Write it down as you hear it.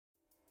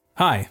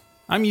Hi,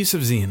 I'm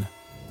Yusuf Zine.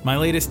 My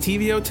latest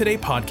TVO Today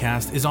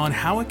podcast is on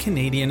how a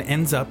Canadian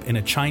ends up in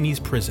a Chinese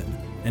prison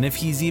and if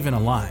he's even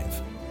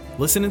alive.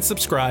 Listen and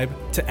subscribe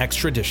to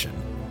Extradition.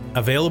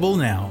 Available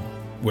now,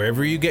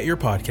 wherever you get your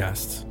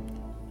podcasts.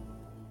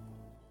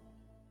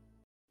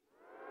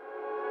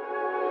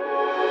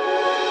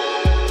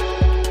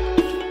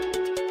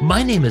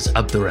 My name is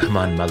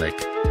Abdurrahman Malik.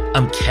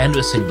 I'm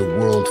canvassing the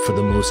world for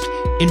the most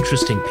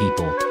interesting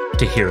people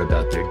to hear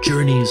about their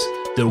journeys,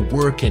 their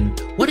work, and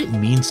what it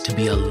means to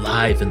be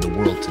alive in the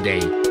world today.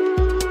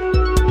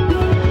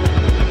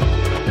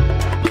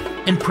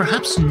 And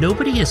perhaps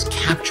nobody has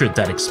captured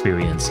that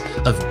experience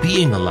of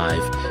being alive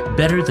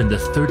better than the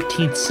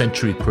 13th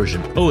century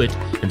Persian poet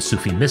and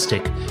Sufi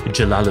mystic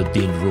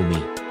Jalaluddin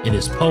Rumi in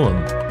his poem,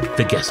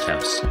 The Guest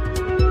House.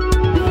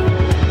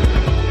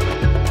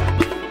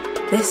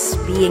 This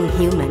being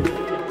human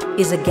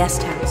is a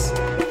guest house.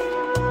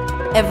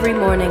 Every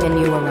morning a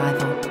new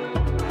arrival.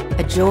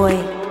 A joy,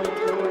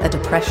 a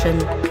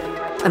depression,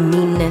 a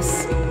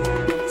meanness.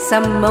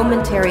 Some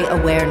momentary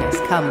awareness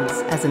comes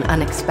as an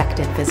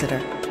unexpected visitor.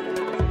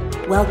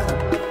 Welcome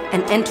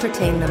and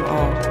entertain them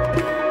all.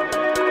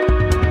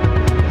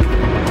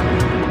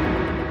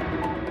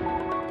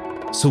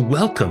 So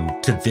welcome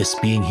to This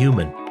Being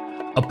Human,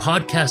 a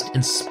podcast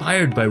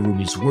inspired by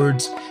Rumi's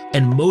words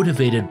and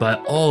motivated by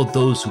all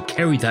those who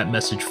carry that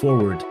message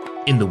forward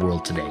in the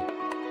world today.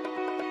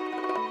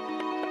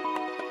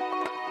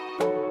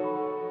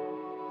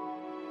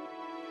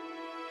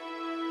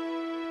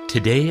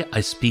 Today,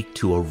 I speak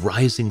to a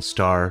rising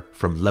star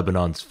from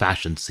Lebanon's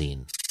fashion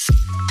scene.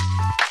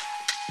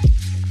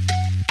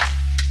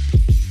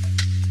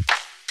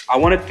 I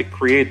wanted to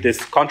create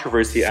this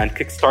controversy and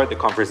kickstart the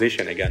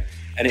conversation again.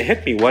 And it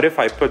hit me, what if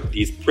I put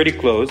these pretty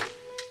clothes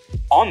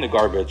on the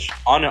garbage,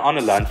 on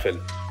a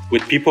landfill?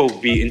 Would people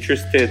be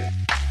interested?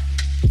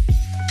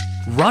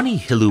 Ronnie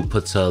Hillu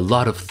puts a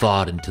lot of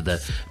thought into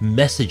the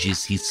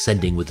messages he's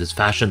sending with his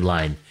fashion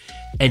line,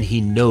 and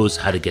he knows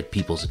how to get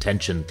people's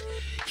attention.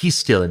 He's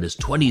still in his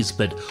 20s,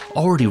 but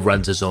already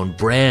runs his own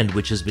brand,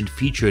 which has been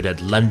featured at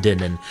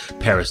London and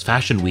Paris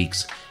Fashion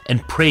Weeks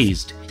and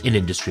praised in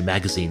industry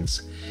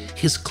magazines.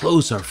 His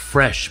clothes are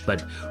fresh,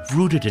 but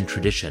rooted in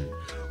tradition.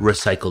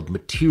 Recycled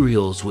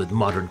materials with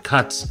modern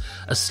cuts,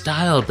 a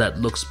style that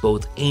looks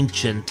both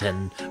ancient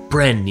and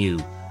brand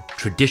new,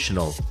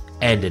 traditional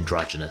and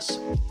androgynous.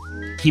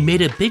 He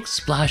made a big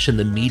splash in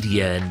the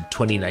media in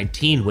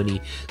 2019 when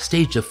he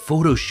staged a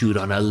photo shoot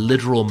on a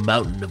literal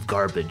mountain of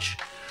garbage.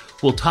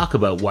 We'll talk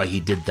about why he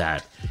did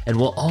that, and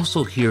we'll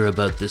also hear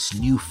about this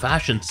new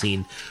fashion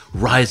scene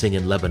rising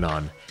in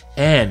Lebanon,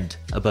 and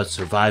about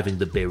surviving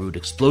the Beirut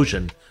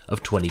explosion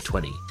of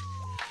 2020.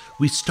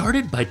 We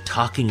started by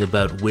talking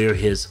about where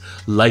his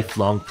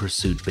lifelong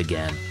pursuit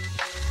began.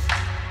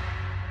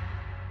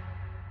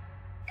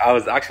 I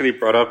was actually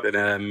brought up in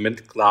a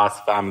mid-class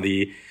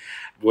family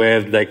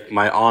with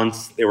my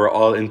aunts. They were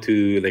all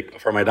into,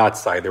 from my dad's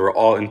side, they were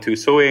all into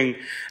sewing.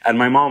 And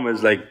my mom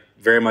was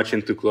very much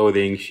into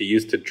clothing. She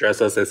used to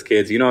dress us as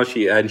kids. She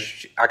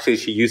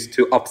used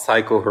to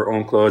upcycle her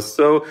own clothes.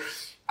 So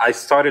I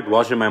started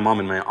watching my mom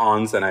and my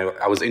aunts, and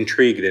I was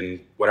intrigued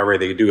in whatever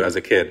they do as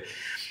a kid.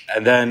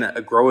 And then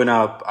growing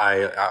up,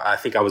 I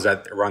think I was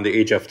at around the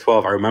age of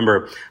 12. I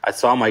remember I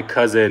saw my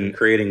cousin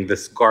creating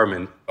this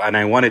garment, and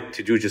I wanted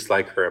to do just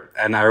like her.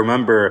 And I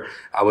remember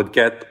I would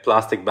get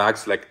plastic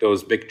bags, like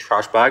those big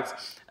trash bags.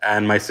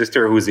 And my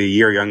sister, who's a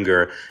year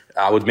younger,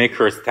 I would make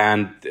her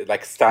stand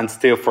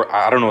still for,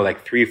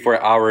 3-4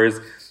 hours.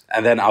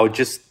 And then I would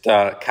just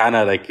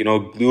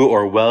glue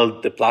or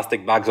weld the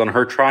plastic bags on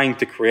her, trying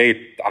to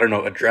create,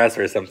 a dress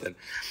or something.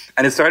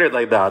 And it started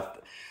like that.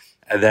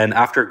 And then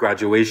after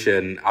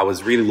graduation, I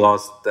was really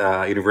lost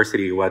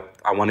university, what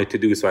I wanted to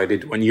do. So I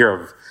did 1 year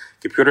of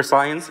computer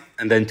science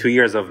and then 2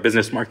 years of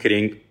business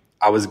marketing.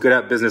 I was good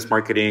at business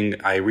marketing.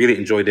 I really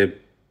enjoyed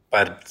it,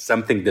 but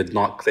something did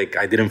not click.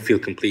 I didn't feel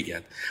complete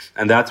yet.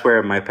 And that's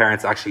where my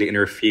parents actually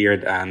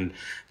interfered, and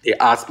they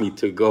asked me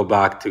to go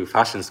back to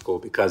fashion school,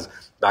 because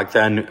back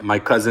then my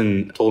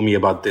cousin told me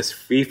about this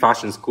free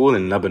fashion school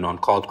in Lebanon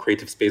called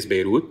Creative Space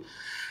Beirut.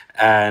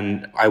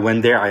 And I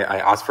went there. I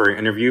asked for an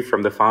interview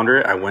from the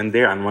founder. I went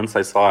there, and once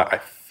I saw it, I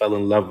fell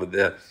in love with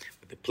the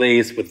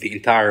place, with the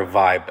entire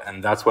vibe.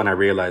 And that's when I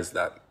realized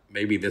that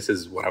maybe this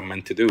is what I'm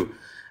meant to do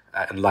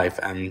in life.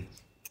 And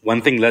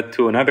one thing led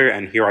to another,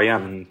 and here I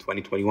am in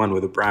 2021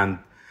 with a brand,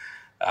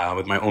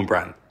 with my own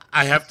brand.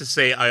 I have to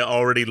say, I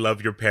already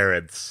love your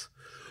parents.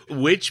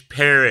 Which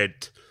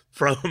parent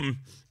from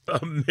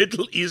a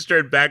Middle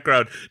Eastern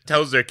background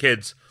tells their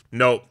kids,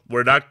 no,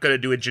 we're not going to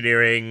do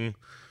engineering.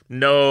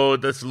 No,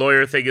 this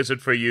lawyer thing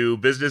isn't for you.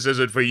 Business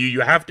isn't for you.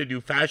 You have to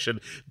do fashion.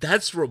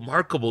 That's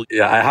remarkable.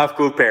 Yeah, I have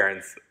cool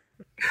parents.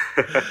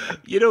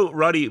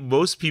 Ronnie,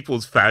 most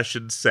people's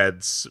fashion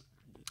sense,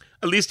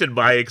 at least in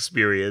my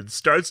experience,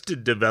 starts to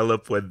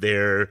develop when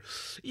they're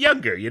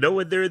younger,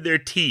 when they're in their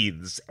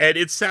teens. And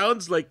it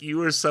sounds like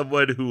you are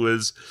someone who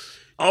is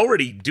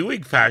already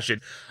doing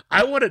fashion.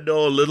 I want to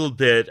know a little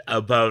bit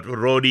about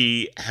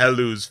Roni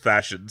Helu's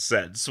fashion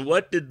sense.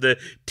 What did the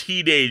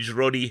teenage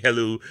Roni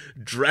Helu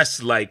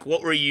dress like?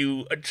 What were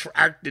you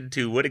attracted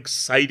to? What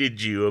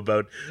excited you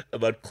about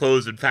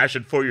clothes and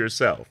fashion for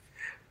yourself?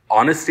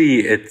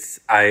 Honestly,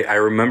 I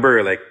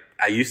remember like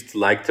I used to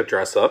like to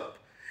dress up.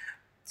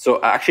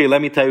 So actually,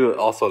 let me tell you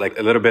also like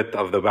a little bit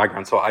of the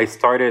background. So I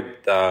started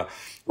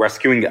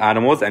rescuing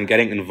animals and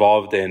getting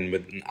involved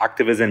with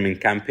activism and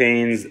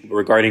campaigns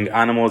regarding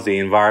animals, the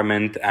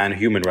environment, and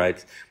human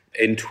rights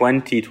in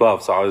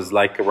 2012. So I was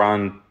like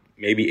around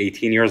maybe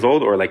 18 years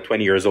old or like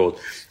 20 years old.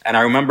 And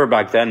I remember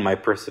back then my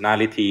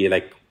personality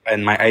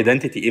and my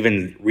identity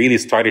even really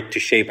started to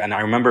shape. And I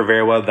remember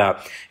very well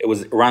that it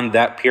was around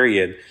that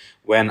period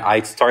when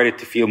I started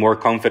to feel more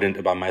confident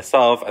about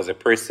myself as a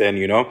person,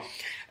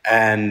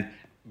 and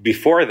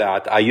before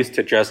that, I used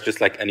to dress just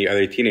like any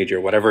other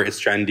teenager. Whatever is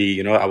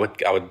trendy,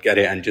 I would get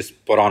it and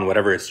just put on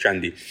whatever is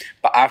trendy.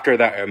 But after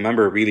that, I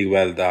remember really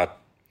well that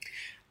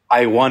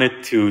I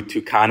wanted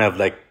to kind of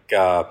like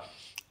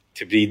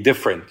to be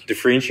different,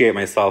 differentiate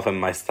myself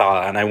and my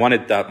style, and I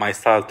wanted that my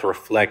style to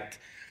reflect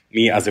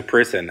me as a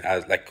person,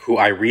 as like who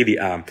I really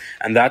am.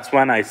 And that's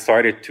when I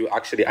started to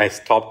I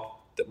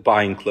stopped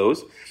buying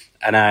clothes.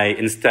 And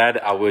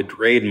I would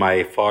raid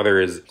my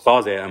father's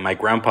closet and my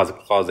grandpa's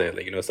closet.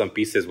 Like, some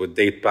pieces would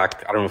date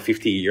back,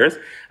 50 years.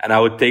 And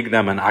I would take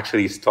them and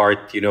actually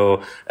start,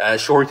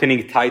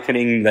 shortening,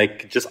 tightening,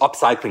 like just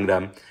upcycling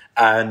them.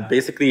 And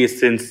basically,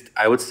 since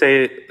I would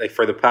say like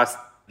for the past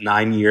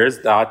 9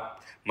 years,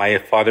 that my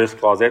father's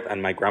closet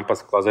and my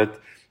grandpa's closet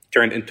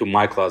turned into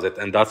my closet.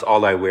 And that's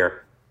all I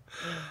wear.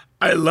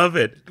 I love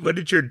it. What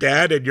did your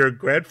dad and your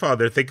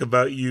grandfather think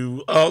about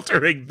you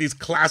altering these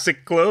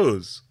classic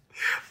clothes?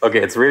 Okay,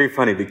 it's really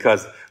funny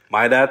because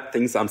my dad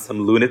thinks I'm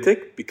some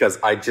lunatic because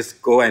I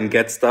just go and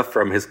get stuff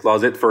from his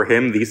closet. For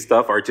him, these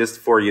stuff are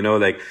just for,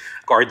 like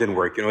garden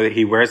work.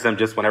 He wears them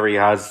just whenever he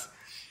has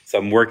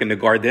some work in the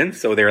garden.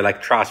 So they're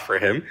like trash for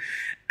him.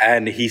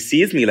 And he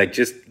sees me like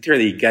just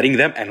literally getting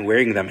them and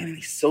wearing them. And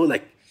he's so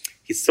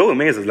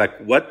amazed. He's like,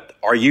 what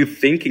are you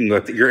thinking?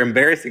 You're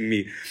embarrassing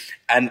me.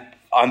 And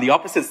on the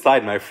opposite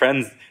side, my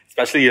friends,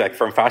 especially like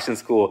from fashion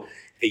school,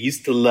 they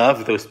used to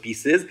love those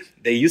pieces.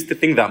 They used to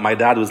think that my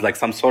dad was like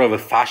some sort of a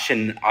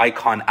fashion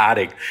icon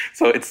addict.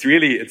 So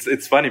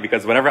it's funny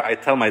because whenever I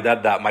tell my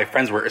dad that my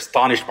friends were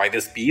astonished by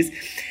this piece,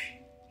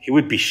 he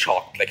would be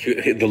shocked. Like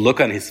the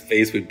look on his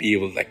face would be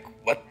like,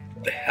 what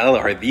the hell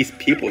are these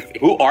people?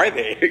 Who are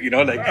they?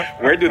 Like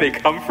where do they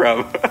come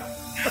from?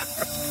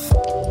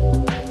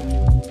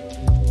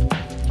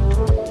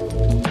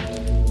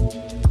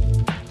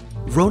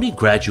 Roni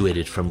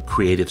graduated from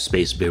Creative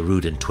Space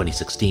Beirut in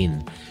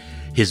 2016.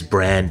 His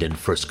brand and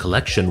first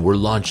collection were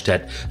launched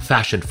at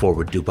Fashion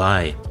Forward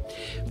Dubai.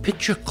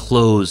 Picture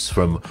clothes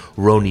from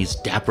Roni's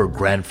dapper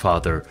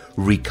grandfather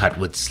recut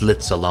with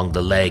slits along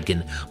the leg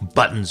and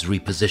buttons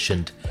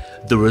repositioned.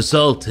 The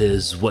result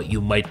is what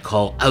you might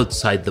call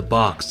outside the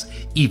box,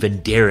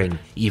 even daring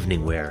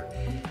evening wear.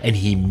 And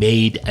he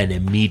made an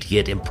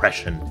immediate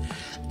impression.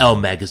 Elle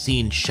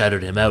magazine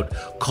shouted him out,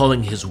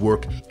 calling his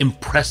work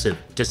impressive,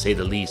 to say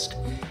the least.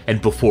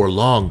 And before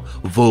long,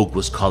 Vogue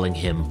was calling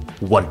him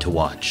one to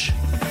watch.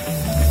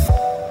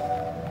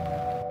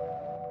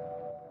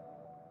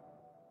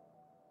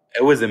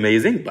 It was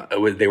amazing, but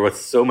there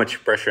was so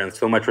much pressure and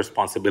so much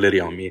responsibility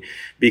on me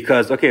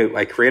because,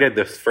 I created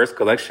this first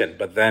collection,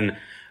 but then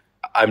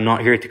I'm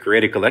not here to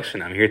create a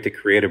collection. I'm here to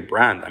create a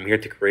brand. I'm here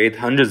to create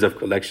hundreds of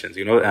collections,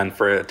 and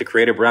to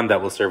create a brand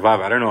that will survive,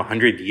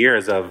 100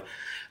 years of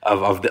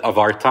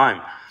our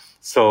time.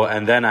 So,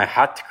 and then I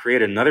had to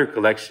create another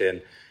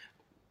collection.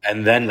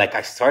 And then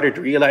I started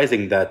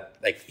realizing that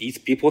these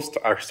people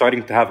are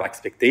starting to have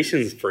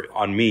expectations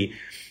on me.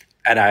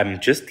 And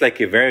I'm just like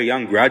a very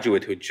young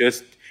graduate who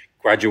just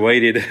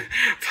graduated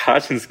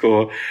fashion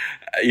school,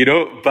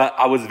 but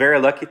I was very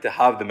lucky to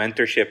have the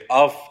mentorship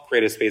of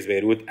Creative Space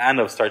Beirut and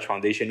of Starch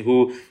Foundation,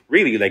 who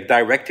really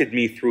directed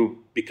me through,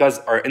 because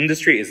our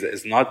industry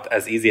is not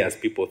as easy as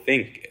people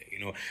think.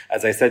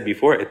 As I said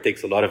before, it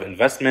takes a lot of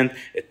investment,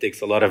 it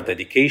takes a lot of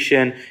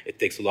dedication, it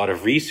takes a lot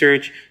of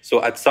research.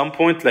 So at some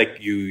point,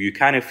 you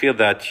kind of feel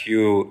that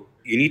you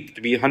need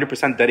to be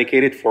 100%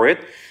 dedicated for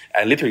it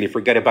and literally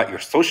forget about your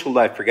social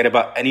life, forget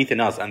about anything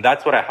else. And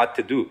that's what I had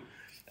to do.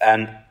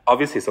 And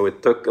obviously, so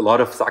it took a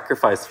lot of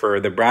sacrifice for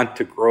the brand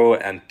to grow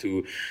and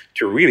to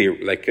really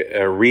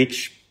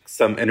reach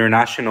some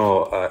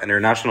international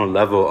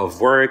level of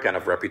work and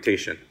of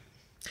reputation.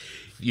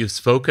 You've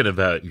spoken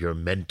about your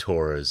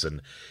mentors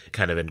and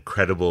kind of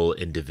incredible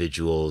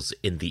individuals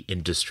in the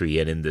industry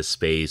and in this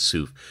space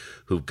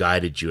who've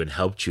guided you and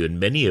helped you. And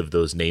many of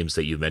those names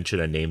that you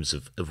mentioned are names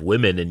of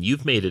women. And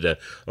you've made it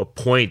a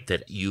point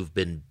that you've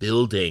been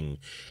building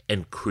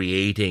and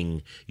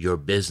creating your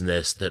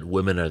business, that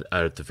women are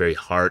at the very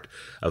heart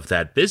of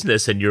that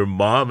business. And your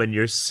mom and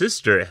your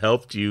sister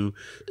helped you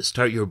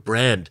start your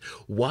brand.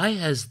 Why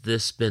has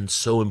this been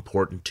so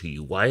important to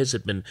you? Why has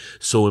it been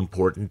so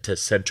important to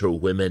center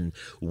women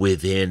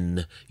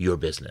within your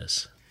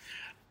business?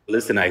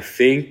 Listen, I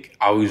think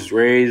I was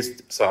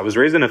raised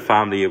in a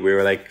family. We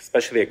were like,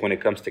 especially like when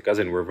it comes to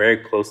cousin, we're very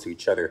close to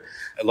each other.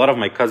 A lot of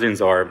my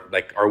cousins are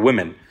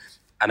women,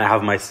 and I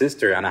have my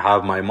sister and I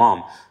have my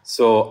mom.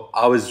 So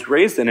I was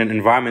raised in an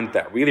environment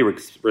that really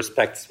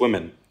respects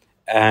women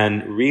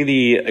and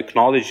really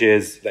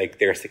acknowledges like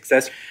their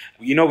success.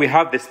 You know, we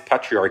have this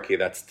patriarchy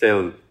that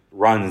still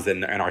runs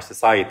in our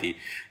society.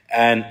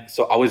 And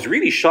so I was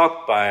really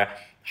shocked by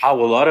how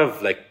a lot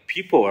of like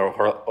people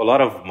or a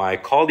lot of my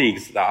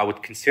colleagues that I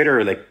would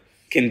consider like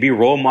can be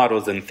role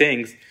models and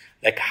things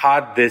like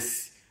had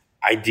this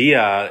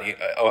idea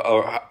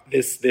or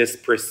this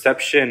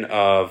perception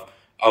of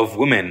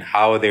women,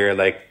 how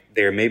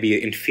they're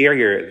maybe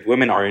inferior,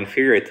 women are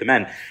inferior to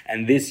men.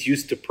 And this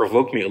used to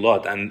provoke me a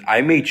lot. And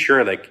I made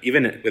sure, like,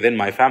 even within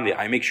my family,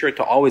 I make sure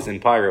to always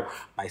empower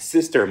my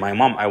sister, my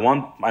mom. I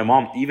want my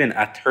mom, even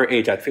at her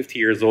age, at 50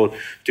 years old,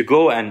 to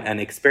go and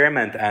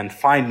experiment and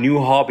find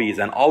new hobbies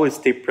and always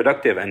stay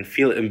productive and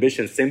feel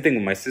ambitious. Same thing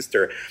with my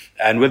sister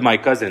and with my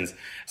cousins.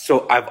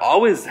 So I've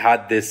always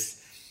had this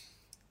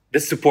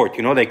support,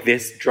 you know, like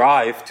this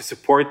drive to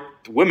support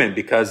women,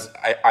 because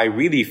I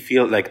really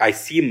feel like I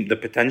see the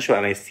potential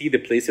and I see the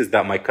places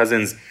that my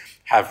cousins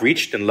have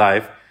reached in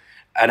life.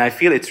 And I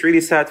feel it's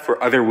really sad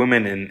for other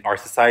women in our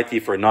society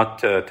for not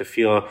to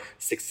feel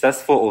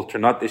successful or to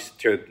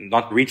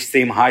not reach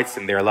same heights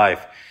in their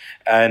life.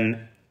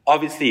 And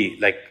obviously,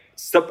 like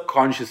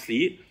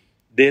subconsciously,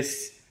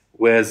 this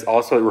was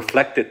also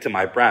reflected to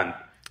my brand.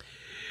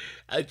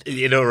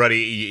 You know,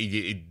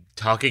 Ronnie,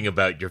 talking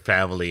about your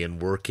family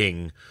and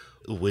working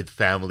with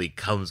family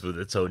comes with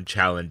its own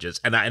challenges.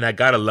 And I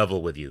got to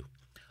level with you.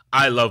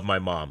 I love my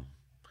mom.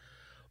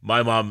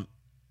 My mom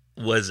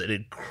was an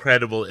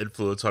incredible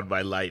influence on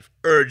my life,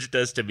 urged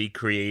us to be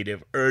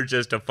creative, urged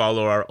us to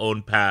follow our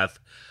own path.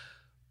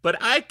 But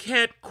I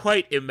can't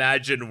quite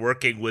imagine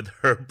working with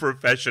her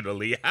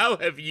professionally. How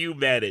have you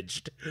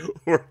managed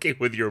working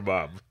with your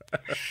mom?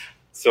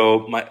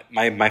 So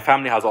my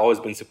family has always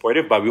been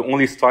supportive, but we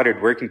only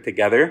started working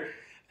together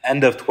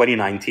end of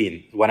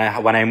 2019 when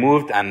I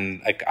moved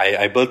and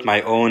I built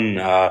my own.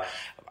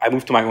 I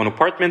moved to my own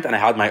apartment and I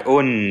had my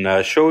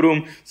own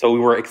showroom. So we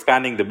were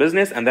expanding the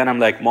business, and then I'm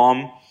like,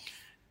 Mom,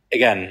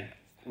 again,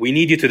 we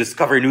need you to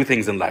discover new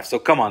things in life. So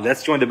come on,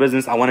 let's join the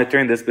business. I want to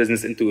turn this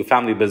business into a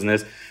family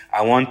business.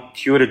 I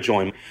want you to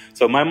join.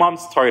 So my mom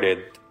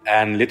started,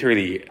 and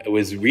literally it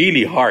was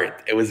really hard.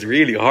 It was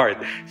really hard.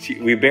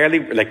 We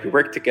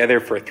worked together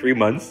for 3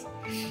 months,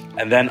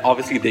 and then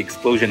obviously the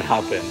explosion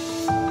happened.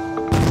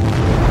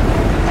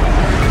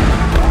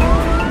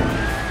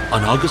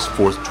 On August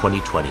 4th,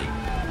 2020,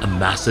 a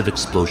massive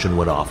explosion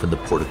went off in the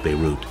port of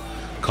Beirut,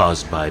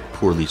 caused by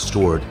poorly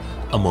stored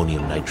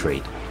ammonium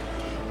nitrate.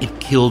 It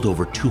killed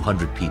over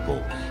 200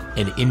 people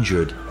and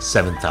injured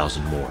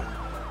 7,000 more.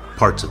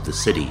 Parts of the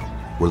city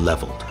were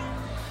leveled.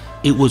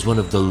 It was one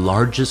of the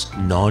largest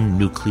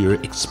non-nuclear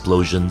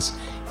explosions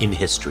in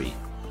history.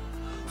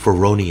 For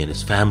Roni and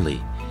his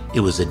family,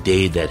 it was a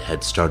day that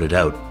had started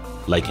out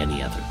like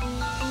any other.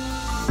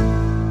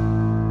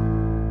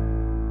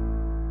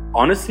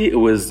 Honestly, it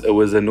was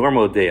a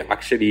normal day.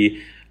 Actually,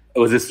 it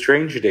was a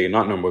strange day,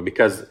 not normal,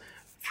 because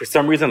for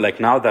some reason, like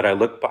now that I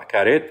look back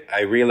at it,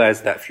 I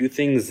realized that few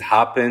things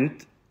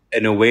happened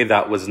in a way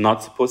that was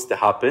not supposed to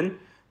happen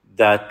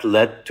that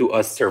led to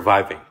us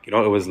surviving. You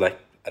know, it was like,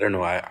 I don't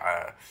know,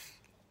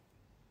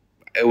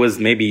 it was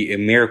maybe a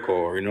miracle,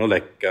 or, you know,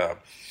 like,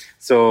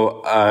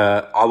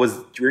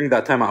 during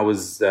that time, I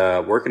was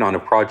working on a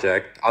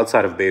project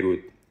outside of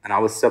Beirut, and I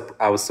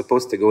was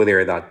supposed to go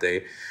there that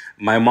day.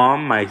 My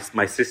mom,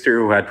 my sister,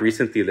 who had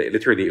recently,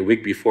 literally a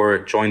week before,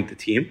 joined the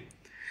team.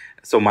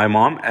 So my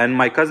mom and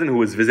my cousin who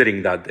was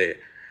visiting that day.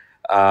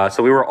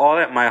 So we were all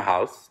at my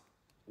house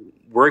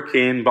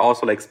working, but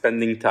also like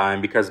spending time,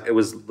 because it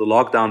was the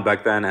lockdown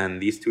back then.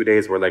 And these 2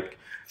 days were like,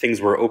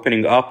 things were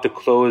opening up to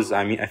close.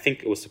 I mean, I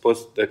think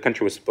the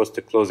country was supposed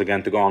to close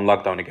again, to go on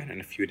lockdown again in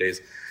a few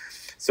days.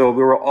 So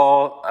we were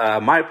all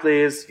at my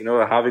place, you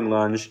know, having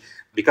lunch.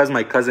 Because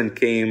my cousin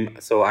came,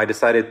 so I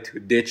decided to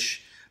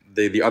ditch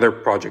the other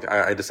project.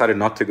 I decided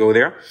not to go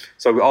there.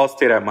 So we all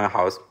stayed at my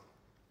house.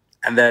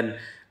 And then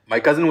my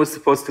cousin was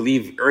supposed to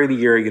leave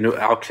earlier, you know,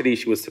 actually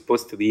she was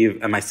supposed to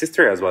leave, and my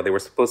sister as well, they were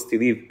supposed to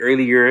leave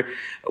earlier,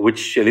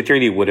 which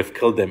literally would have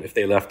killed them if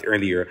they left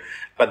earlier.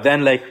 But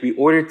then like we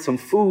ordered some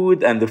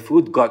food, and the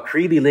food got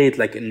really late,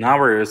 like an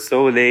hour or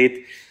so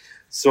late.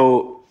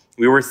 So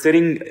we were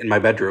sitting in my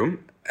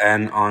bedroom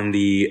and on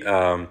the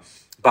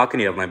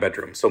balcony of my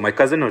bedroom. So my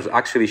cousin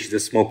she's a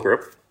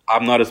smoker.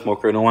 I'm not a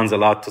smoker. No one's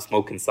allowed to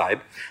smoke inside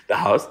the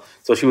house.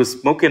 So she was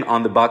smoking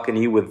on the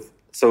balcony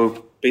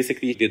so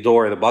basically the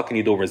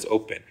balcony door was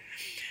open.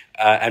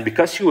 And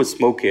because she was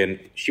smoking,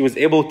 she was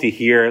able to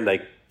hear,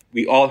 like,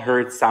 we all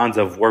heard sounds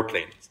of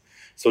warplanes.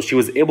 So she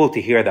was able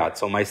to hear that.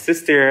 So my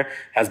sister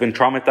has been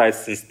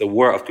traumatized since the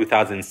war of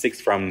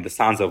 2006 from the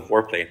sounds of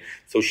warplane.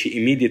 So she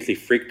immediately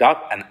freaked out,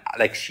 and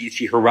like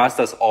she harassed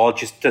us all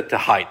just to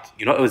hide.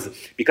 You know, it was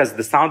because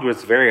the sound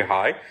was very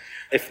high.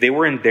 If they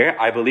weren't there,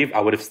 I believe I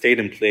would have stayed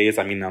in place.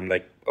 I mean, I'm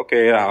like,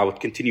 okay, I would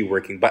continue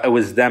working. But it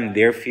was them,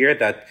 their fear,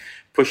 that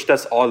pushed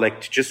us all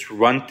like to just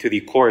run to the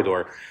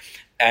corridor.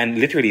 And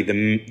literally,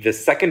 the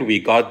second we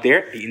got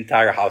there, the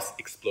entire house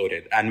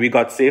exploded, and we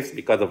got saved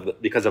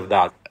because of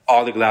that.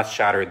 All the glass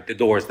shattered, the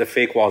doors, the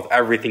fake walls,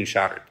 everything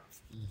shattered.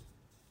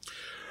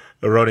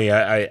 Roni,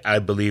 I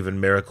believe in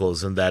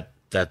miracles, and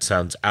that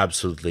sounds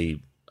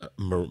absolutely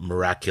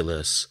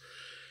miraculous.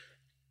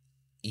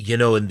 You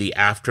know, in the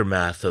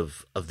aftermath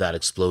of that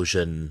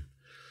explosion,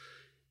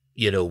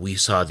 you know, we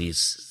saw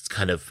these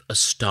kind of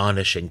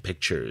astonishing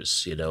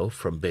pictures, you know,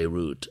 from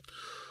Beirut.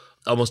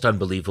 Almost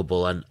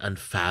unbelievable and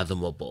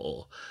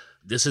unfathomable.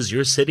 This is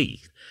your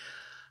city.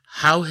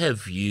 How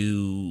have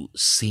you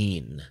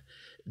seen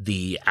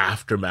the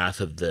aftermath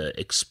of the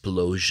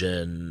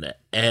explosion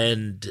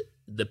and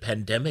the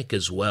pandemic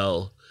as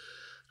well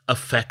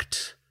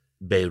affect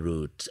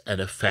Beirut and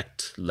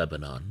affect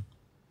Lebanon?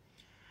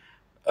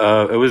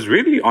 It was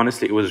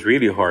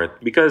really hard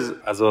because,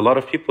 as a lot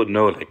of people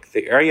know, like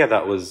the area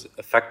that was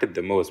affected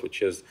the most,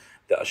 which is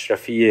the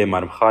Ashrafiyya,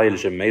 Marmkhail,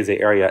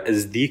 Gemmayzeh area,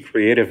 is the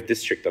creative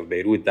district of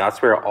Beirut.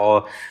 That's where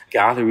all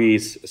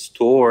galleries,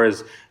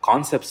 stores,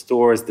 concept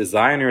stores,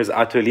 designers,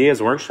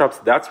 ateliers, workshops,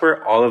 that's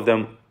where all of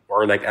them,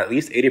 or like at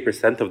least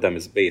 80% of them,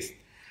 is based.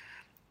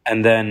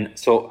 And then,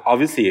 so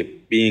obviously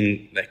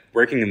being like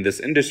working in this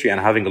industry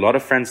and having a lot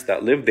of friends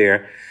that live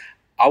there,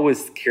 I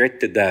was scared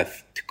to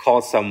death to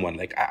call someone.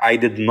 Like I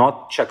did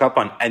not check up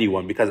on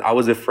anyone because I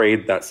was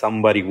afraid that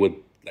somebody would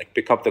like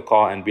pick up the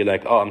call and be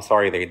like, oh, I'm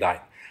sorry, they died.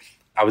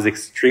 I was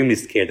extremely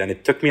scared. And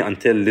it took me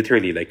until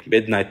literally like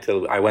midnight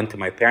till I went to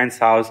my parents'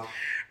 house,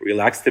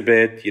 relaxed a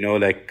bit, you know,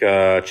 like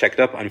checked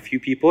up on a few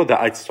people, that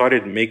I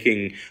started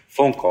making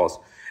phone calls.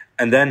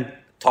 And then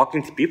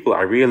talking to people,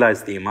 I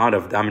realized the amount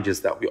of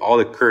damages that we all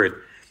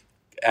occurred.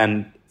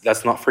 And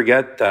let's not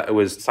forget that it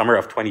was summer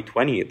of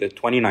 2020. The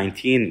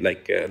 2019,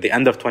 the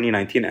end of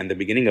 2019 and the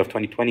beginning of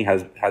 2020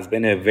 has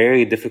been a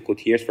very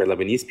difficult years for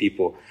Lebanese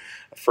people.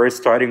 First,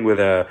 starting with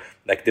the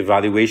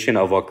valuation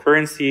of our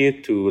currency,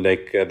 to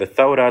the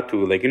thawra,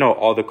 to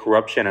all the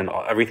corruption and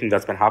everything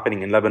that's been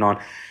happening in Lebanon.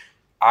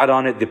 Add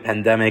on it the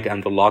pandemic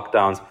and the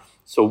lockdowns.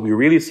 So we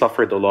really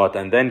suffered a lot.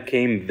 And then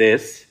came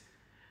this.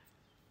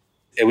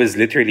 It was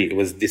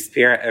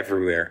despair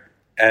everywhere.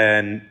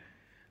 And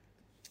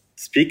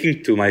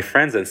speaking to my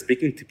friends and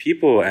speaking to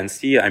people and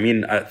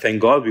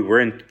thank God we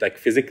weren't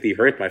physically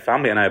hurt, my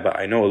family and I, but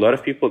I know a lot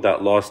of people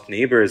that lost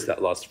neighbors, that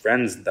lost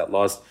friends, that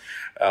lost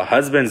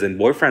husbands and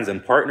boyfriends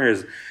and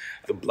partners.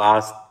 The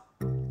blast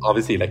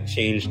obviously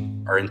changed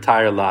our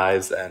entire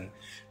lives. And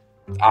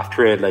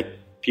after it,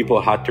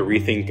 people had to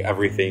rethink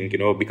everything,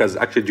 because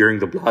actually during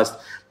the blast,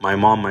 my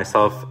mom,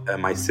 myself,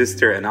 my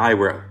sister and I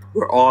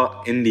were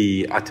all in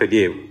the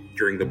atelier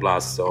during the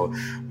blast. So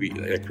we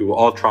were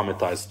all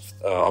traumatized,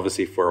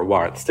 obviously for a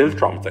while, still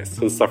traumatized,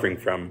 still suffering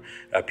from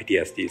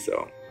PTSD.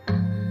 So.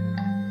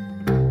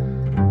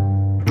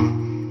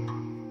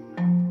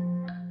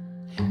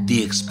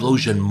 The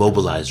explosion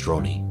mobilized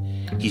Roni.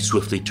 He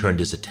swiftly turned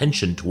his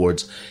attention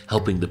towards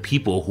helping the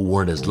people who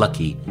weren't as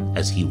lucky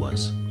as he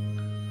was.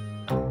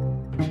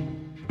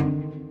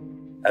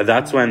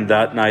 That's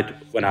that night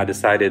when I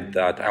decided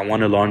that I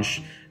want to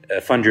launch a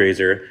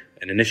fundraiser,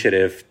 an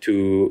initiative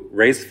to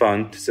raise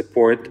funds to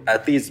support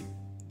at least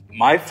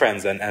my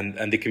friends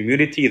and the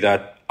community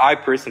that I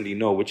personally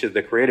know, which is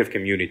the creative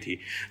community.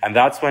 And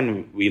that's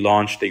when we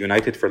launched the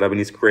United for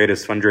Lebanese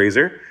Creatives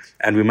fundraiser.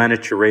 And we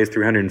managed to raise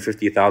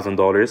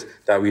 $350,000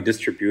 that we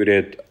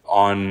distributed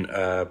on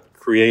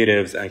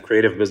creatives and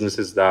creative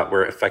businesses that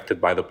were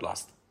affected by the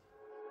blast.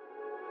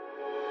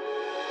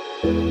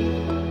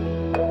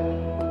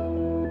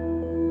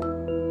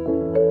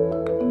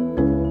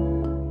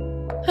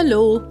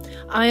 Hello,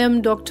 I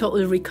am Dr.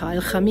 Ulrika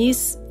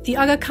Al-Khamis, the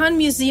Aga Khan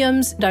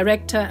Museum's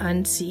Director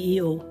and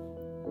CEO.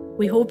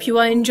 We hope you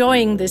are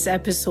enjoying this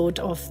episode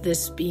of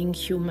This Being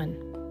Human.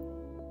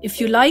 If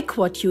you like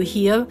what you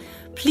hear,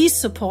 please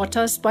support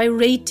us by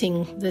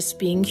rating This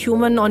Being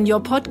Human on your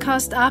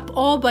podcast app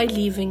or by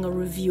leaving a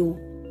review.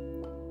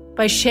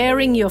 By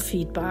sharing your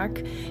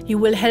feedback, you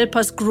will help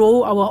us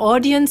grow our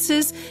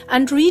audiences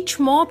and reach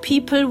more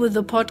people with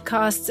the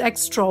podcast's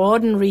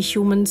extraordinary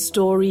human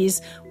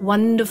stories,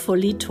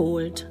 wonderfully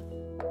told.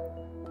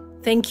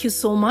 Thank you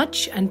so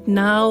much, and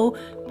now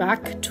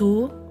back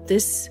to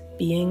This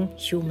Being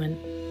Human.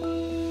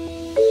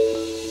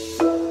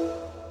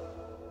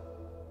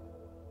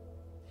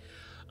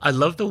 I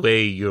love the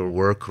way your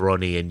work,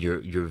 Roni, and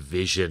your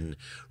vision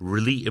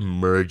really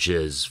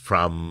emerges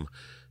from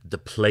the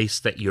place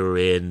that you're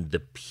in, the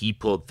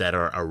people that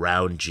are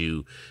around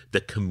you, the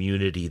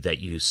community that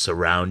you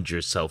surround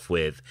yourself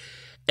with.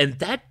 And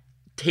that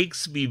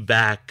takes me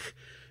back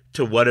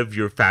to one of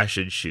your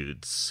fashion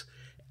shoots.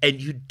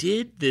 And you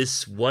did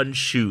this one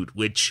shoot,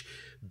 which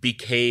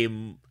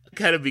became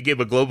kind of became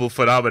a global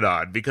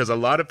phenomenon because a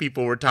lot of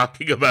people were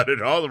talking about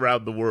it all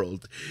around the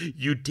world.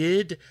 You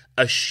did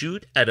a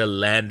shoot at a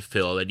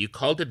landfill and you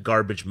called it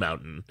Garbage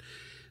Mountain.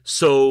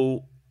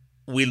 So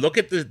we look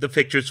at the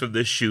pictures from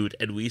this shoot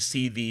and we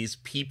see these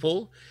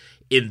people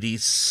in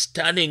these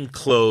stunning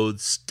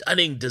clothes,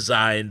 stunning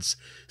designs,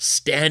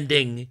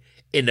 standing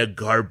in a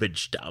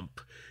garbage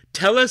dump.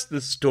 Tell us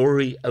the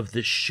story of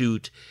the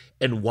shoot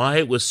and why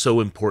it was so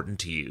important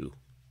to you.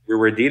 We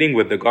were dealing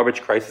with the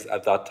garbage crisis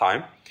at that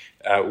time.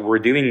 We're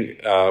dealing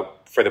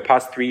for the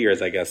past 3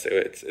 years, I guess.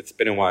 It's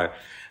been a while.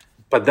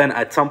 But then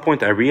at some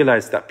point, I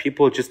realized that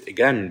people just,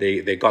 again,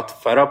 they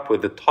got fed up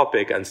with the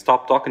topic and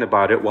stopped talking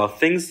about it while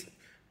things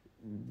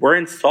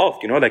weren't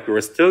solved. Like we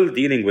were still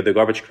dealing with the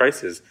garbage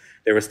crisis.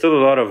 There was still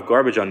a lot of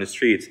garbage on the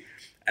streets.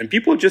 And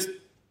people just,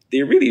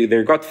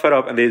 they got fed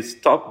up and they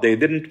stopped. They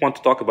didn't want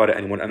to talk about it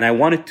anymore. And I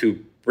wanted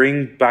to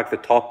bring back the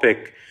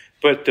topic,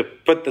 to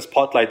put the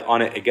spotlight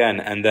on it again,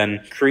 and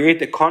then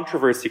create a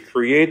controversy,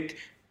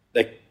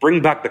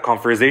 bring back the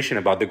conversation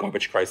about the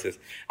garbage crisis.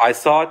 I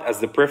saw it as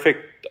the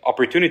perfect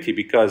opportunity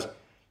because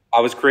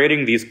I was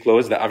creating these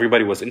clothes that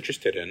everybody was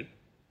interested in.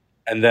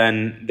 And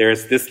then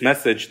there's this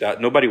message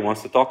that nobody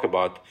wants to talk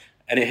about.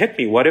 And it hit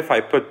me, what if I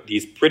put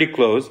these pretty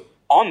clothes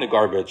on the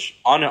garbage,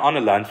 on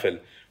a landfill?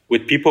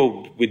 Would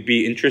people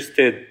be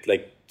interested,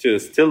 to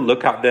still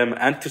look at them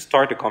and to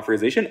start a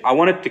conversation? I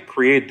wanted to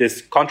create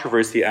this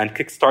controversy and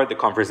kickstart the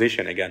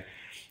conversation again.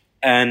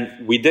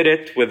 And we did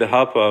it with the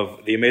help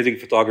of the amazing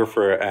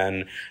photographer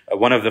and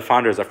one of the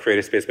founders of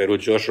Creative Space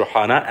Beirut, George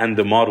Rouhana, and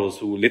the models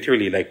who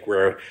literally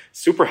were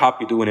super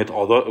happy doing it,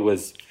 although it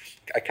was,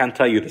 I can't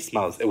tell you the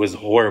smells, it was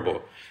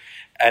horrible.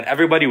 And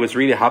everybody was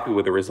really happy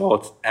with the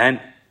results. And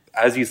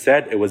as you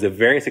said, it was a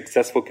very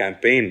successful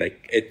campaign.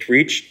 It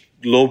reached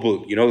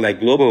global,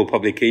 global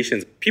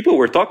publications. People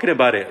were talking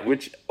about it,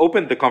 which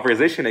opened the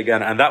conversation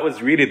again. And that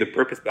was really the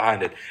purpose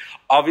behind it.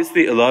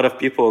 Obviously, a lot of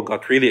people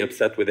got really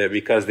upset with it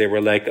because they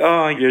were like,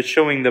 oh, you're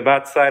showing the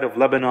bad side of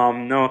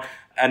Lebanon. No.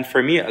 And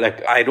for me,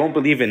 I don't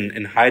believe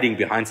in hiding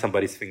behind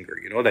somebody's finger,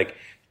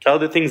 tell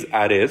the things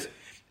as is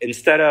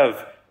instead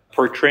of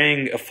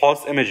portraying a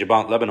false image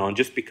about Lebanon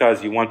just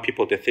because you want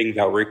people to think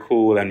that we're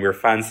cool and we're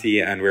fancy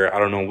and we're I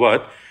don't know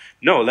what.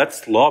 No,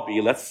 let's lobby.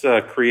 Let's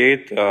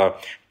create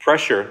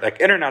pressure,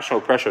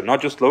 international pressure,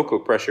 not just local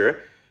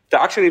pressure,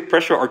 to actually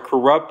pressure our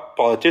corrupt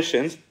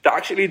politicians to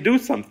actually do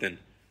something.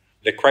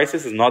 The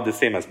crisis is not the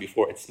same as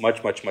before. It's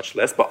much, much, much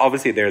less. But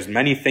obviously, there's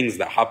many things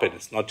that happen.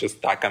 It's not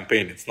just that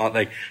campaign. It's not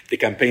like the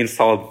campaign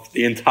solved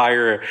the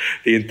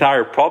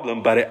entire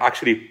problem, but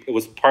it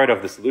was part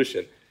of the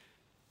solution.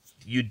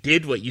 You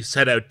did what you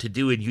set out to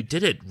do, and you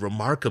did it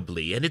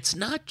remarkably. And it's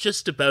not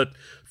just about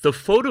the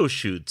photo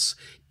shoots.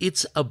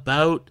 It's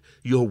about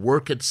your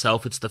work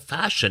itself. It's the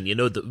fashion.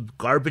 The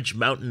Garbage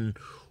Mountain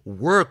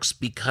works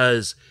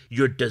because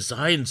your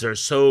designs are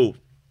so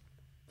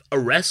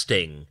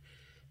arresting,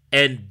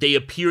 and they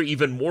appear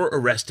even more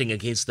arresting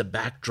against the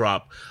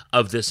backdrop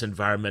of this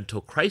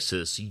environmental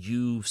crisis.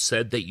 You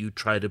said that you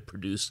try to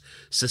produce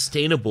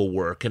sustainable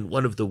work, and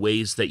one of the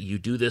ways that you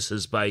do this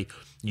is by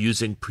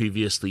using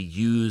previously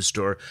used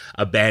or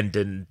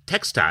abandoned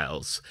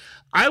textiles.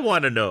 I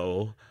want to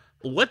know,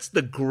 what's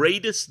the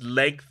greatest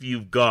length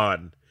you've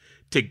gone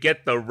to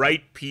get the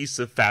right piece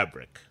of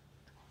fabric?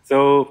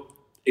 So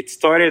it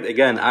started,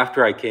 again,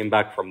 after I came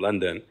back from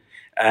London.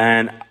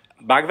 And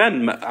back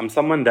then, I'm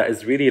someone that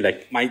is really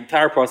my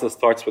entire process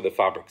starts with the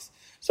fabrics.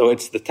 So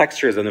it's the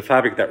textures and the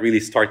fabric that really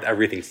start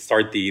everything,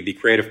 start the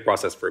creative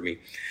process for me.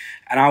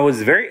 And I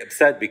was very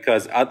upset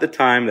because at the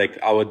time,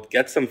 I would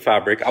get some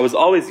fabric. I was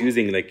always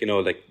using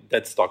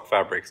dead stock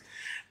fabrics.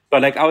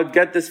 But I would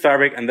get this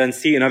fabric and then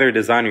see another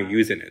designer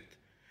using it.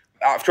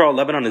 After all,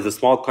 Lebanon is a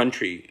small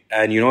country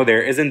and,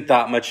 there isn't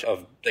that much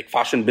of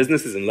fashion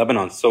businesses in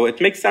Lebanon. So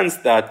it makes sense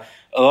that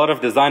a lot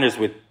of designers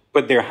would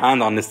put their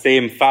hand on the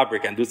same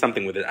fabric and do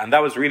something with it. And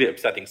that was really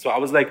upsetting. So I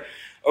was like,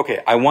 okay,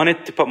 I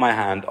wanted to put my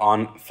hand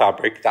on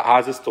fabric that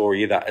has a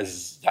story that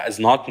is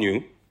not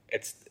new.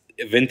 It's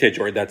vintage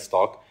or dead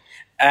stock,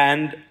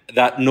 and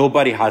that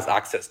nobody has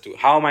access to.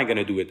 How am I going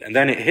to do it? And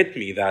then it hit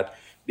me that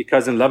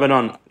because in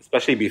Lebanon,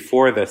 especially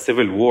before the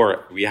civil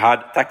war, we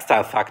had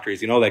textile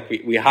factories,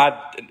 we had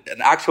an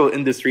actual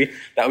industry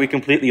that we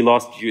completely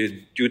lost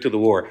due to the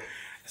war.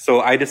 So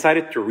I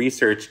decided to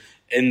research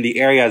in the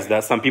areas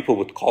that some people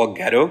would call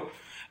ghetto,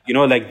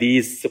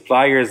 these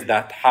suppliers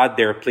that had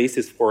their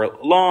places for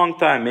a long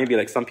time,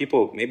 maybe some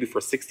people, maybe for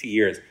 60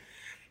 years.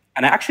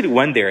 And I actually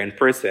went there in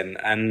person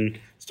and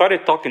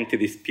started talking to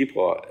these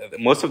people.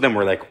 Most of them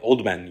were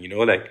old men,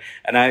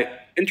 and I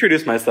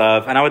introduced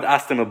myself and I would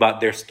ask them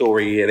about their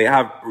story. They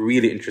have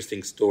really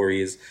interesting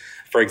stories.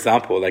 For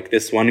example,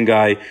 this one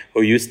guy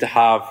who used to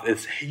have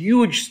this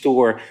huge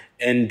store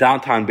in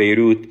downtown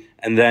Beirut,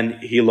 and then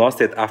he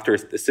lost it after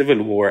the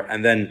civil war.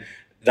 And then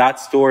that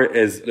store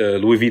is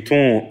Louis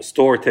Vuitton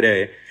store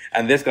today.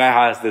 And this guy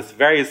has this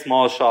very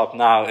small shop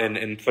now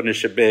in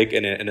Furnish Shabik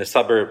in a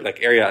suburb,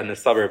 area in a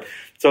suburb.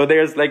 So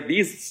there's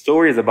these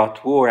stories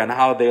about war and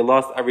how they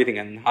lost everything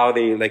and how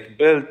they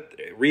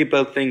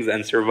rebuilt things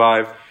and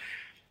survived.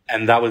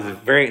 And that was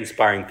very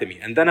inspiring to me.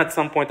 And then at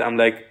some point, I'm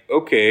like,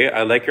 okay,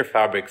 I like your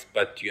fabrics,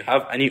 but do you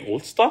have any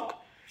old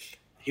stock?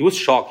 He was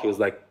shocked. He was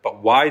like,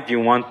 but why do you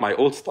want my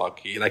old stock?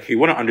 He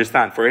wouldn't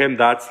understand. For him,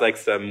 that's like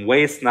some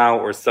waste now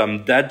or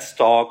some dead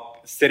stock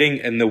sitting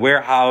in the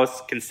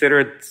warehouse,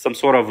 considered some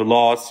sort of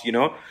loss, you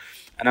know?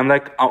 And I'm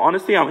like,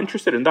 honestly, I'm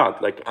interested in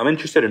that. Like, I'm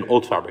interested in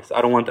old fabrics.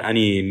 I don't want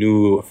any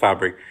new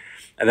fabric.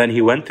 And then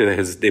he went to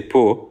his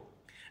depot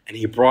and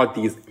he brought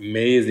these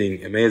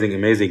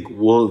amazing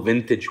wool,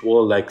 vintage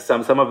wool. Like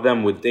some of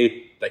them would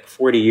date like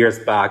 40 years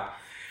back,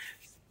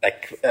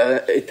 like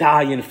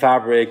Italian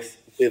fabrics.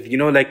 With,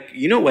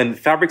 when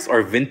fabrics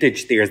are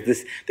vintage,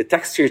 the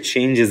texture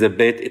changes a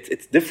bit.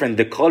 It's different.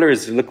 The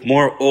colors look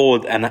more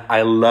old, and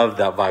I love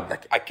that vibe.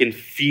 Like I can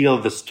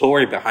feel the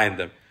story behind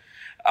them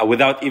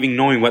without even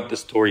knowing what the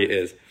story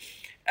is.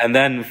 And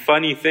then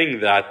funny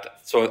thing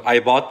so I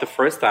bought the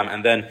first time,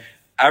 and then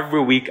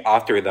every week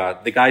after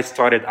that, the guy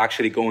started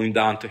actually going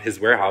down to his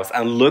warehouse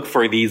and look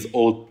for these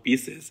old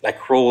pieces,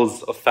 like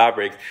rolls of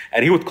fabrics.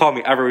 And he would call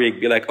me every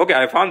week, be like, okay,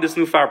 I found this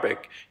new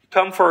fabric.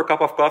 Come for a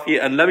cup of coffee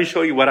and let me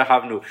show you what I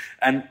have new.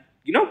 And,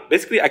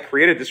 basically I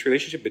created this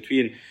relationship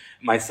between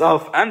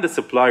myself and the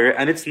supplier.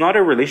 And it's not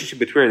a relationship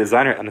between a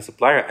designer and a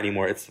supplier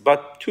anymore. It's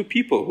about two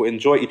people who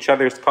enjoy each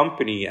other's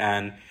company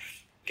and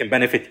can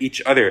benefit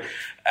each other.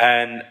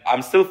 And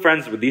I'm still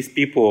friends with these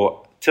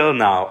people till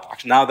now.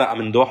 Actually, now that I'm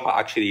in Doha,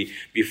 actually,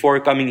 before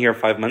coming here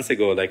 5 months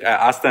ago, like I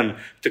asked them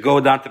to go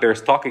down to their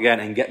stock again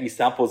and get me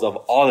samples of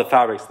all the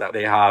fabrics that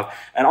they have.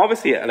 And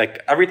obviously,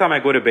 like every time I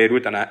go to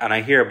Beirut and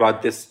I hear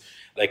about this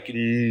like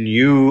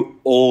new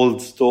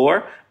old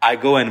store, I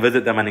go and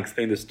visit them and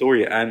explain the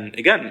story. And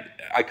again,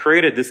 I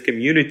created this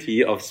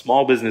community of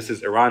small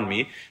businesses around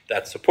me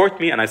that support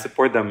me, and I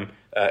support them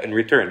in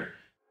return.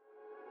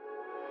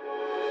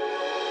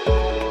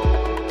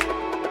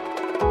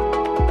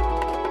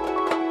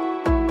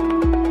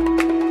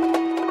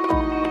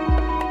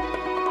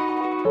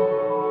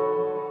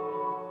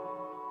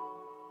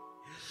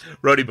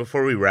 Roni,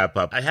 before we wrap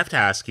up, I have to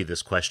ask you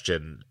this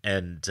question,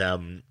 and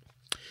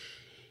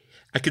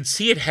I can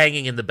see it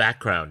hanging in the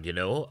background,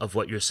 of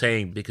what you're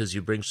saying, because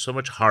you bring so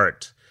much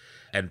heart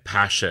and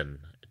passion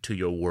to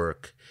your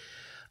work.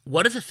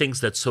 One of the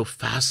things that's so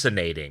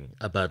fascinating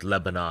about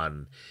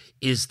Lebanon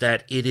is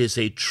that it is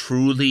a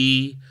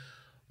truly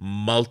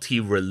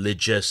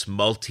multi-religious,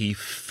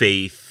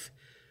 multi-faith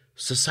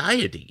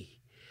society.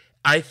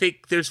 I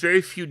think there's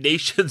very few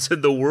nations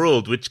in the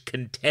world which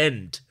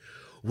contend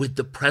with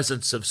the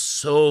presence of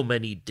so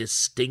many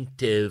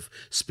distinctive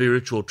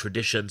spiritual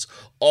traditions,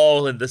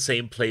 all in the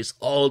same place,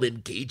 all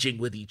engaging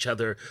with each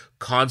other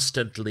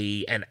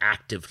constantly and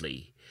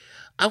actively.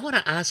 I want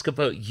to ask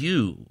about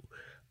you.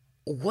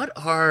 What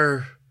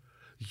are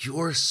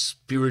your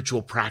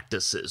spiritual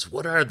practices?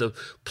 What are the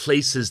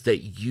places that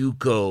you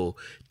go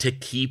to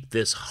keep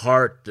this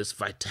heart, this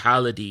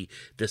vitality,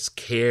 this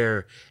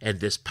care,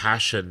 and this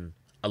passion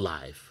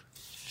alive?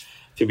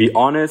 To be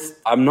honest,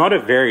 I'm not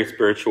a very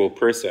spiritual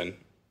person,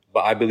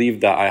 but I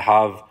believe that I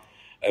have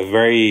a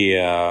very,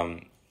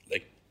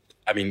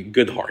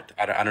 good heart.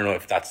 I don't know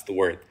if that's the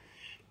word.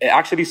 It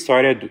actually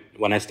started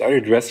when I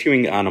started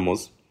rescuing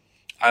animals.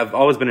 I've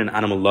always been an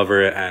animal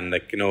lover and a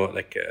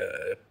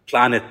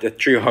planet, a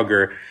tree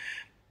hugger.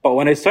 But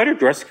when I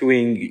started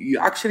rescuing,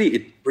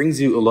 it brings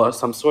you a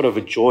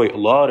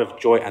lot of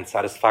joy and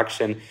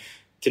satisfaction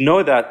to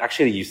know that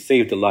actually you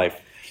saved a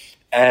life.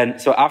 And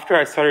so after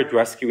I started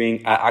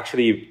rescuing, I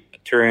actually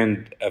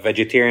turned a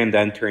vegetarian,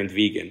 then turned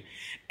vegan.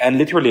 And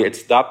literally,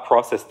 it's that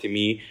process to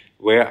me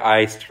where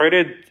I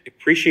started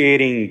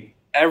appreciating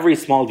every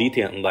small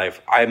detail in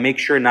life. I make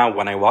sure now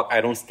when I walk, I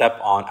don't step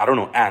on,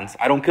 ants.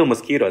 I don't kill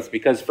mosquitoes,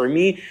 because for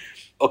me,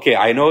 okay,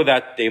 I know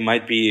that they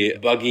might be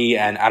buggy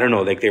and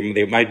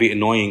they might be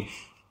annoying.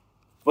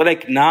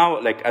 But now,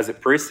 as a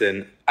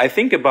person, I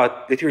think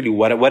about literally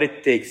what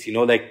it takes,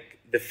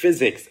 the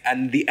physics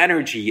and the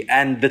energy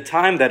and the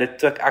time that it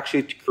took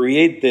actually to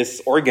create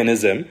this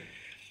organism.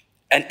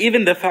 And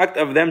even the fact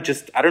of them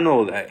just,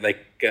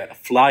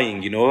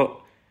 flying,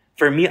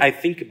 for me, I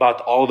think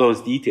about all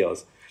those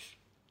details.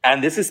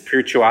 And this is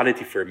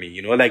spirituality for me,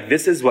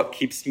 this is what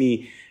keeps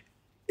me,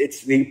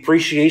 it's the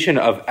appreciation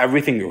of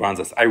everything around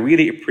us. I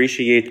really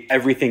appreciate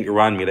everything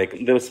around me,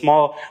 like the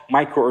small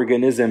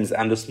microorganisms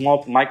and the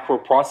small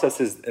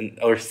microprocesses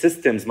or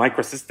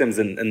microsystems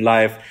in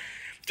life,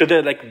 to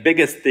the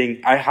biggest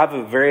thing. I have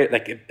a very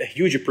a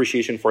huge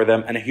appreciation for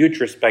them and a huge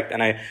respect,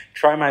 and I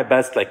try my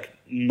best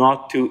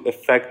not to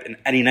affect in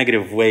any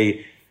negative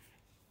way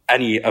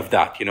any of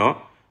that,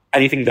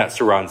 anything that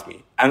surrounds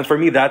me. And for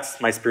me,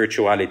 that's my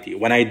spirituality.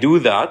 When I do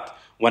that,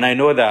 when I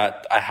know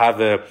that I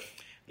have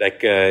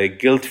a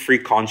guilt-free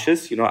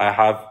conscience,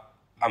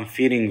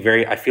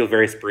 I feel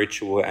very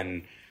spiritual,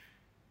 and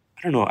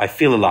I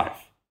feel alive.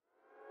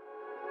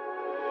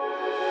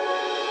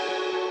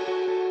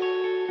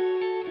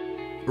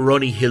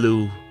 Roni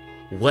Hilou,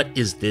 what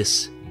is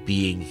this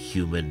being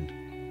human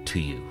to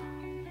you?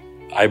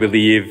 I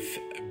believe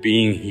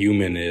being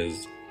human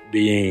is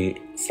being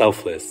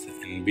selfless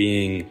and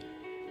being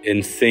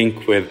in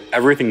sync with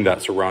everything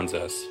that surrounds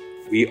us.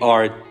 We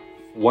are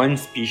one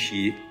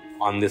species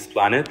on this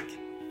planet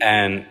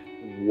and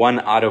one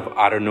out of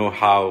I don't know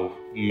how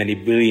many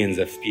billions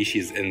of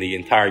species in the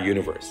entire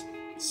universe.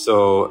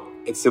 So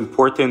it's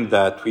important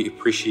that we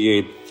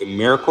appreciate the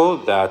miracle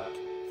that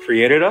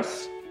created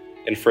us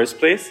in first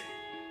place,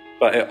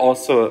 but it's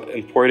also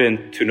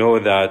important to know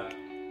that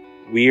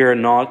we are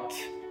not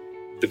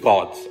the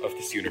gods of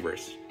this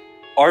universe.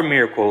 Our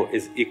miracle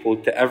is equal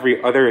to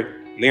every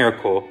other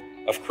miracle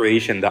of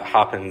creation that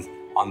happens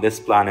on this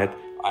planet,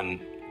 on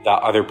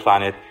that other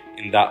planet,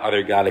 in that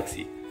other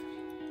galaxy.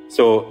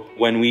 So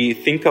when we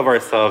think of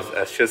ourselves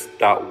as just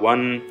that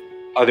one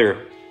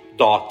other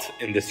dot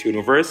in this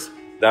universe,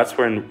 that's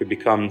when we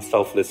become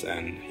selfless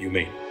and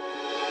humane.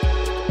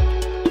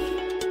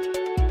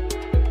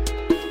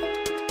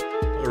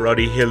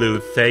 Ronnie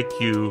Hillou, thank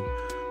you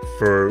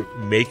for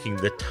making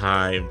the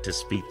time to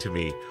speak to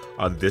me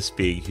on This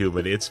Being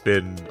Human. It's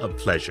been a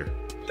pleasure.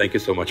 Thank you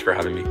so much for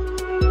having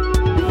me.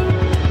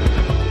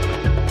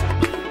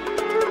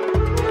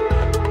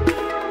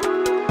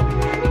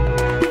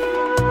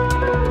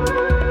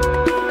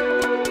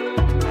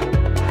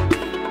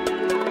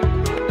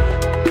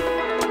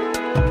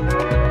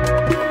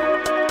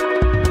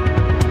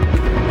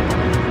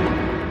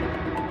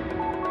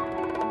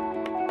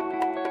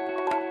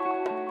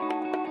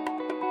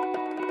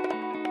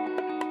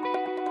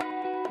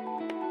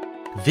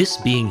 This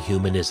Being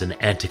Human is an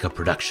Antica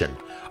production.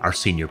 Our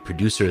senior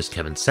producer is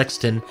Kevin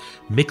Sexton,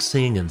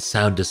 mixing and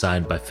sound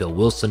design by Phil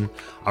Wilson.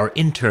 Our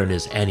intern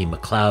is Annie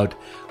McLeod,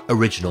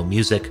 original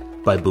music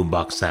by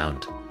Boombox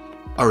Sound.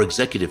 Our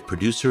executive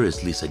producer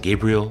is Lisa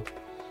Gabriel.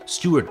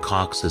 Stuart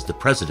Cox is the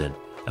president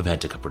of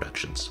Antica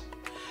Productions.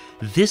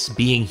 This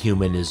Being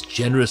Human is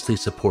generously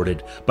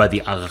supported by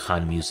the Aga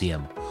Khan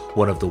Museum,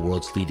 one of the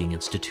world's leading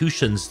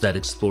institutions that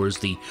explores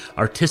the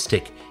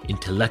artistic,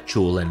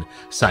 intellectual, and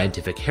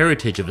scientific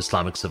heritage of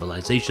Islamic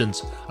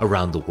civilizations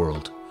around the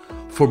world.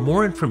 For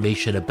more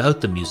information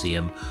about the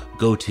museum,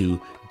 go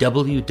to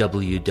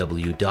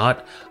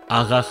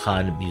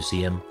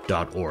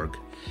www.agakhanmuseum.org.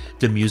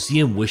 The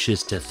museum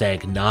wishes to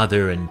thank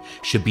Nader and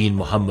Shabin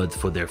Muhammad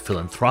for their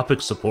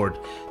philanthropic support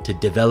to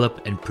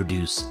develop and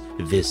produce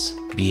This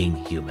Being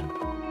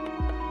Human.